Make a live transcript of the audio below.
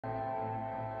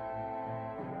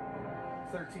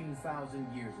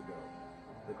13,000 years ago,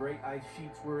 the great ice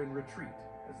sheets were in retreat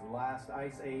as the last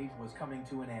ice age was coming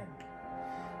to an end.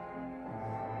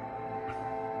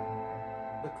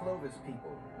 The Clovis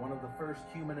people, one of the first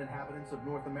human inhabitants of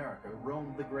North America,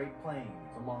 roamed the Great Plains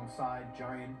alongside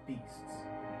giant beasts.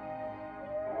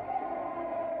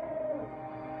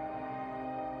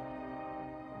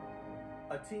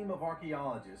 A team of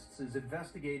archaeologists is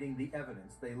investigating the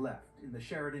evidence they left in the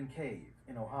Sheridan cave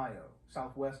in Ohio,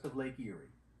 southwest of Lake Erie.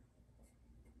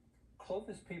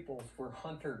 Clovis peoples were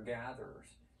hunter-gatherers.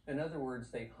 In other words,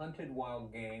 they hunted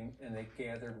wild game and they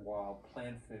gathered wild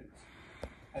plant foods.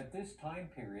 At this time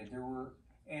period, there were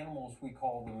animals we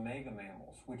call the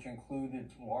mega-mammals, which included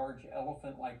large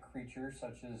elephant-like creatures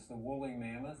such as the woolly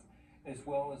mammoth, as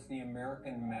well as the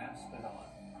American mastodon.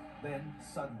 Then,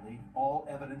 suddenly, all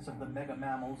evidence of the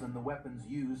mega-mammals and the weapons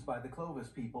used by the Clovis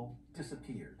people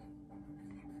disappeared.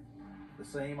 The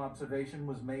same observation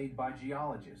was made by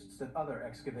geologists at other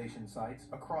excavation sites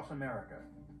across America.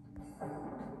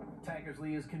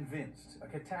 Tankersley is convinced a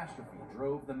catastrophe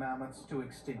drove the mammoths to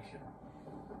extinction.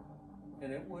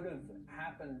 And it would have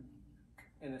happened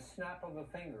in a snap of a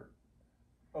finger.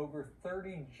 Over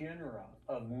 30 genera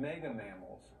of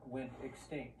mega-mammals went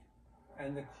extinct,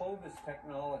 and the Clovis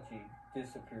technology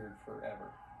disappeared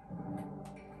forever.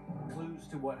 Clues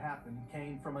to what happened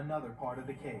came from another part of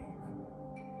the cave.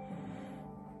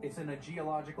 It's in a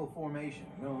geological formation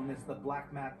known as the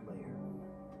black mat layer.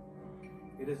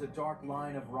 It is a dark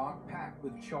line of rock packed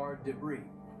with charred debris,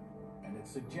 and it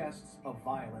suggests a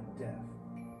violent death.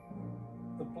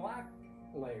 The black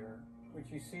layer, which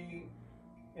you see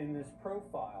in this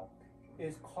profile,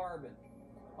 is carbon,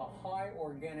 a high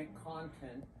organic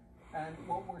content, and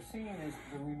what we're seeing is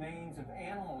the remains of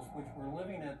animals which were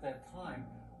living at that time,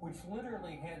 which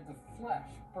literally had the flesh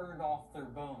burned off their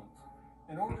bones.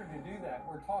 In order to do that,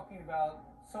 we're talking about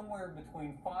somewhere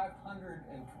between 500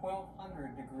 and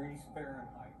 1200 degrees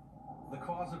Fahrenheit. The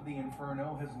cause of the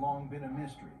inferno has long been a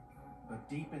mystery. But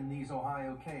deep in these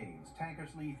Ohio caves,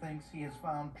 Tankersley thinks he has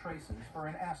found traces for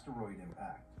an asteroid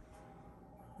impact.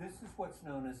 This is what's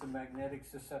known as a magnetic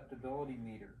susceptibility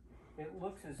meter. It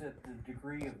looks as if the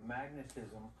degree of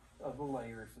magnetism of the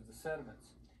layers of the sediments.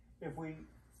 If we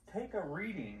take a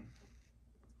reading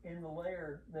in the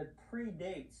layer that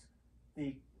predates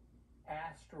the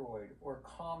asteroid or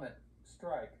comet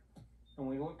strike, and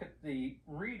we look at the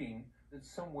reading that's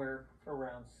somewhere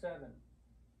around 7.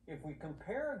 If we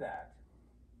compare that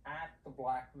at the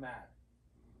black mat,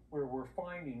 where we're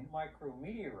finding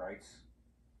micrometeorites,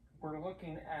 we're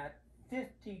looking at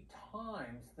 50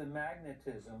 times the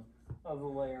magnetism of the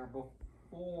layer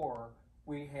before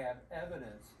we have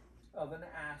evidence of an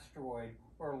asteroid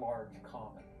or large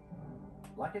comet.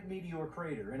 Like at Meteor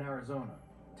Crater in Arizona,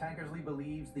 Tankersley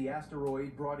believes the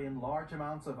asteroid brought in large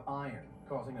amounts of iron,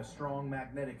 causing a strong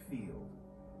magnetic field.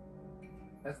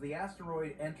 As the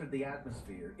asteroid entered the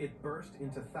atmosphere, it burst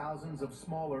into thousands of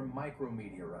smaller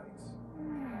micrometeorites.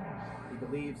 He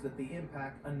believes that the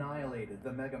impact annihilated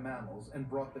the mega-mammals and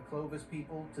brought the Clovis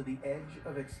people to the edge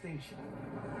of extinction.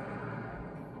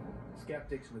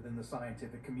 Skeptics within the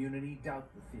scientific community doubt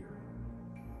the theory.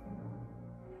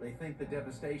 They think the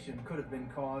devastation could have been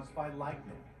caused by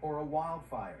lightning or a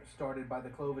wildfire started by the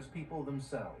Clovis people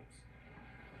themselves.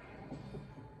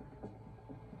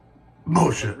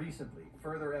 Bullshit. But recently,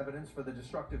 further evidence for the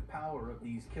destructive power of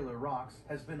these killer rocks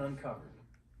has been uncovered.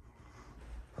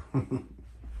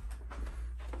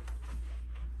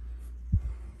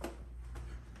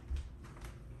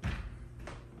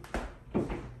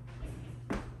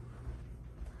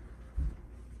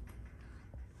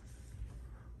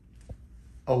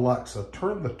 Alexa,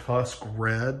 turn the tusk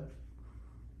red.